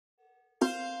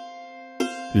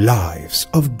Lives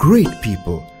of great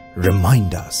people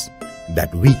remind us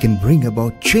that we can bring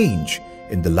about change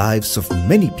in the lives of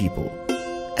many people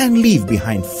and leave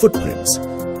behind footprints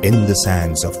in the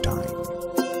sands of time.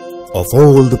 Of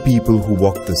all the people who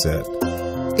walk this earth,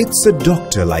 it's a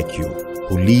doctor like you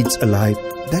who leads a life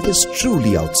that is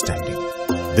truly outstanding.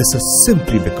 This is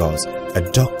simply because a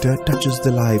doctor touches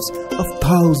the lives of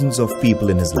thousands of people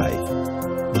in his life,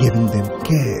 giving them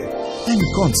care and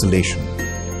consolation,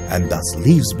 and thus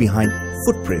leaves behind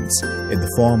footprints in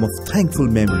the form of thankful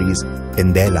memories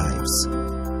in their lives.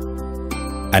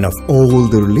 And of all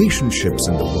the relationships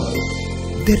in the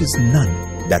world, there is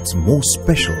none that's more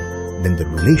special than the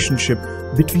relationship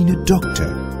between a doctor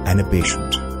and a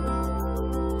patient.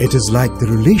 It is like the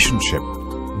relationship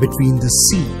between the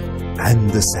sea and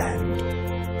the sand.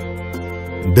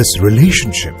 This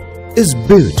relationship is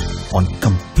built on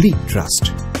complete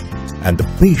trust, and the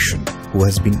patient who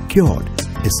has been cured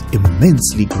is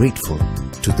immensely grateful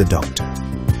to the doctor.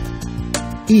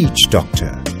 Each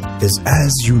doctor is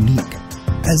as unique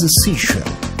as a seashell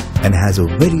and has a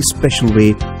very special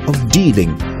way of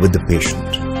dealing with the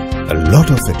patient. A lot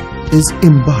of it is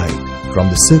imbibed from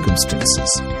the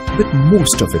circumstances, but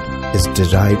most of it is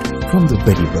derived from the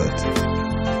very birth.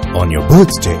 On your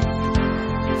birthday,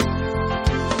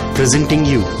 presenting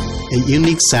you a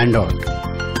unique sand art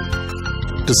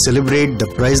to celebrate the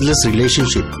priceless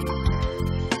relationship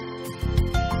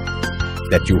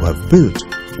that you have built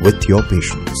with your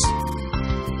patients.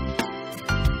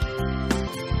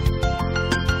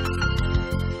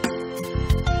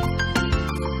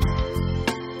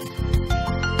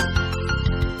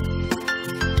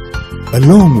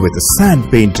 Along with a sand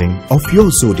painting of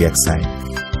your zodiac sign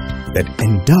that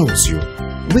endows you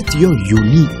with your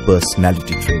unique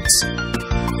personality traits.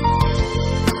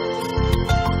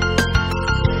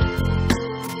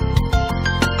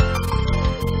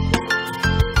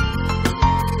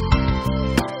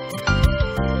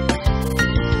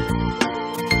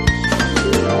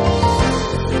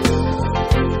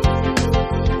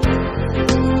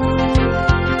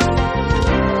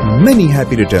 Many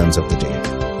happy returns of the day.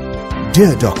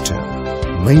 Dear Doctor,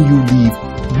 may you leave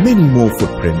many more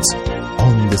footprints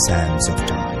on the sands of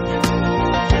time.